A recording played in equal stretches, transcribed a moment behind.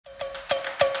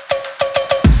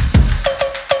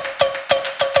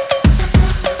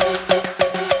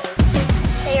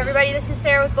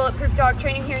Dog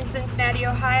Training here in Cincinnati,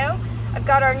 Ohio. I've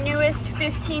got our newest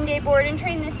 15-day board and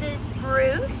train. This is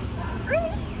Bruce.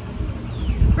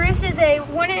 Bruce is a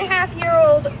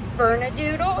 1.5-year-old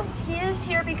Bernedoodle. He is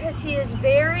here because he is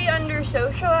very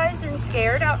under-socialized and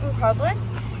scared out in public.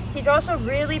 He's also a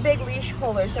really big leash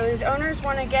puller, so his owners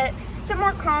want to get some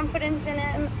more confidence in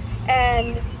him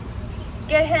and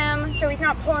get him so he's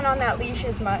not pulling on that leash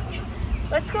as much.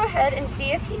 Let's go ahead and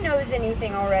see if he knows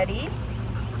anything already.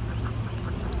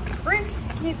 Bruce,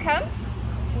 can you come?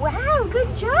 Wow,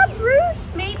 good job,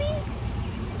 Bruce. Maybe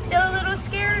still a little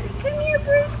scared. Come here,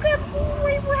 Bruce. Good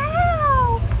boy.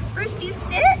 Wow. Bruce, do you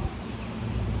sit?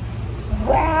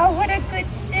 Wow, what a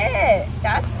good sit.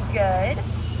 That's good.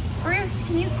 Bruce,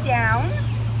 can you down?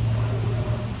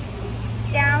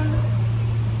 Down?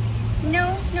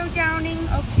 No downing.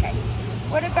 Okay.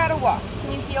 What about a walk?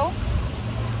 Can you heel?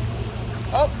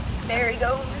 Oh, there he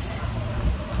goes.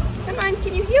 Come on,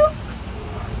 can you heel?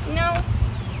 No?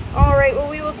 Alright, well,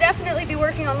 we will definitely be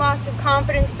working on lots of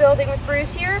confidence building with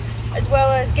Bruce here, as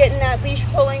well as getting that leash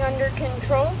pulling under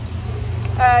control.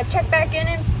 Check back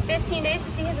in 15 days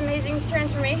to see his amazing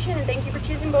transformation, and thank you for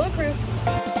choosing Bulletproof.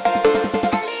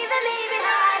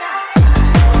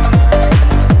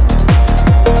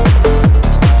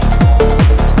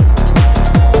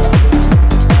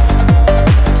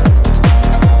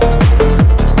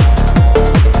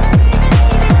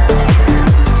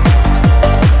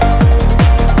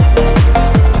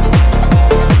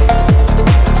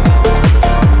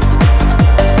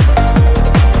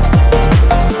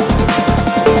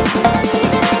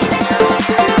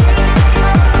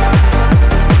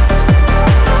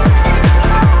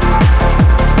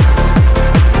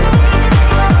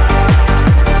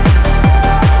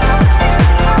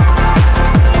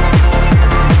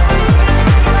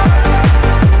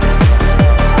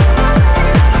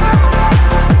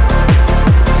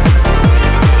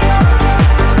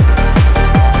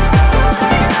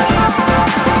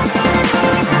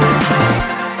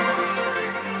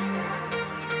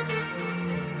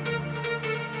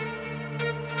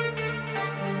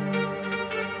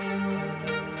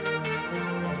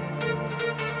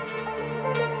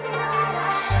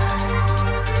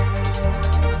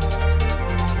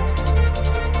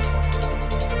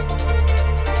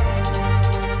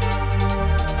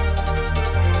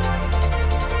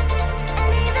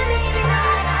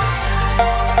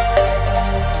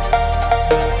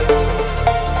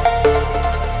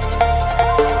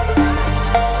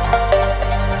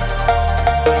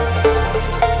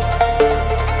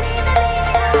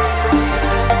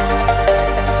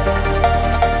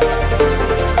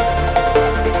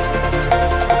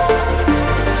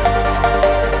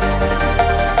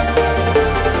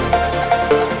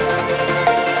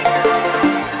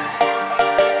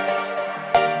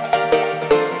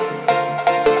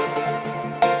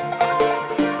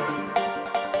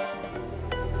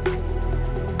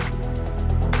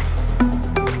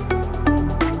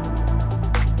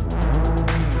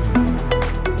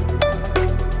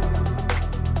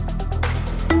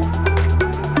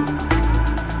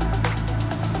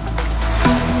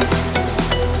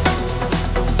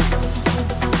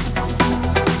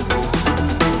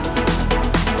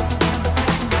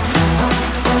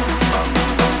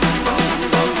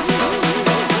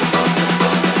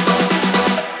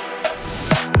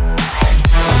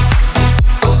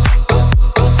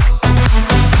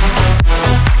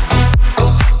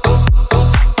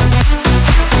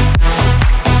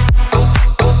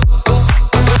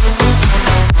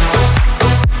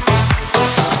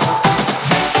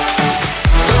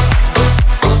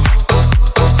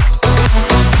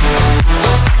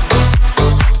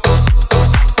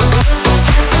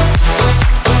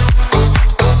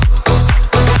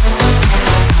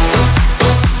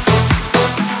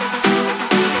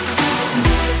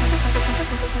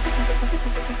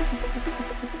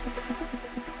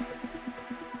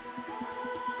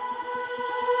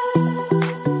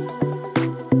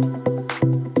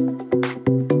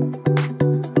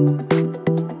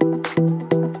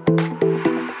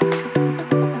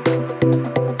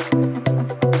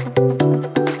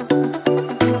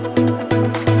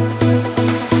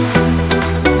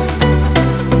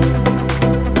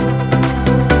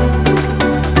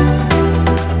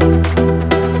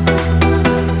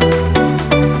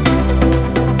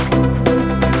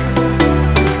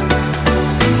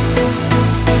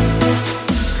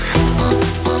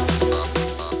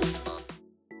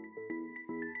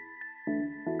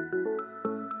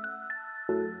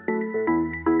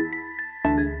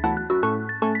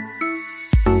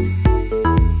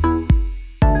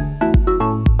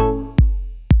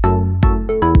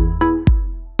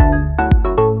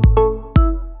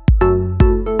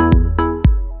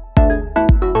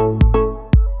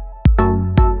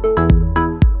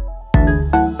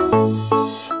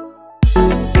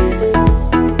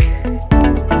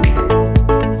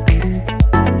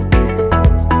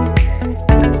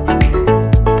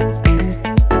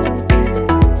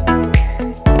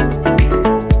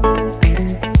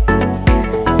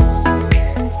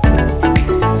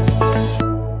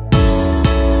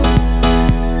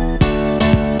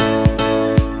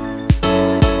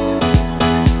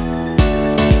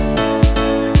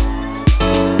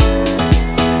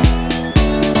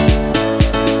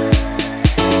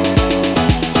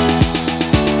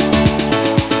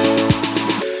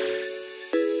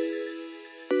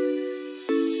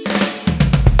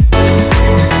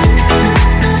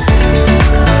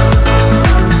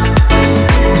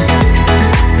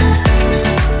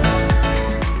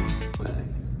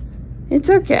 It's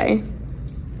okay.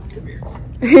 Come here.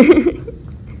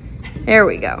 There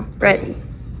we go. Ready.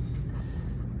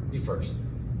 You first.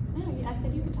 No, I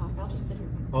said you could talk. I'll just sit here.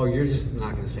 Oh, you're just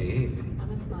not going to say anything. I'm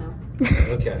gonna smile.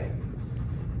 Okay.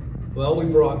 Well, we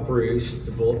brought Bruce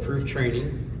to Bulletproof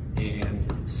Training,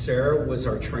 and Sarah was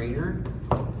our trainer.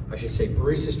 I should say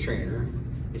Bruce's trainer,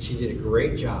 and she did a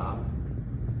great job.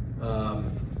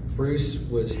 Bruce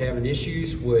was having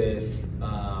issues with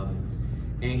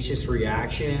anxious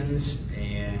reactions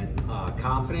and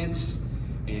confidence,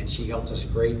 and she helped us a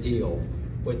great deal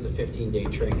with the 15-day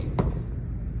training.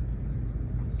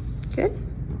 Good.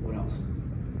 What else?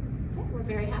 Yeah, we're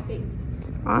very happy.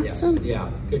 Awesome. Yes.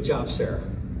 Yeah, good job, Sarah.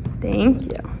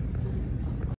 Thank you.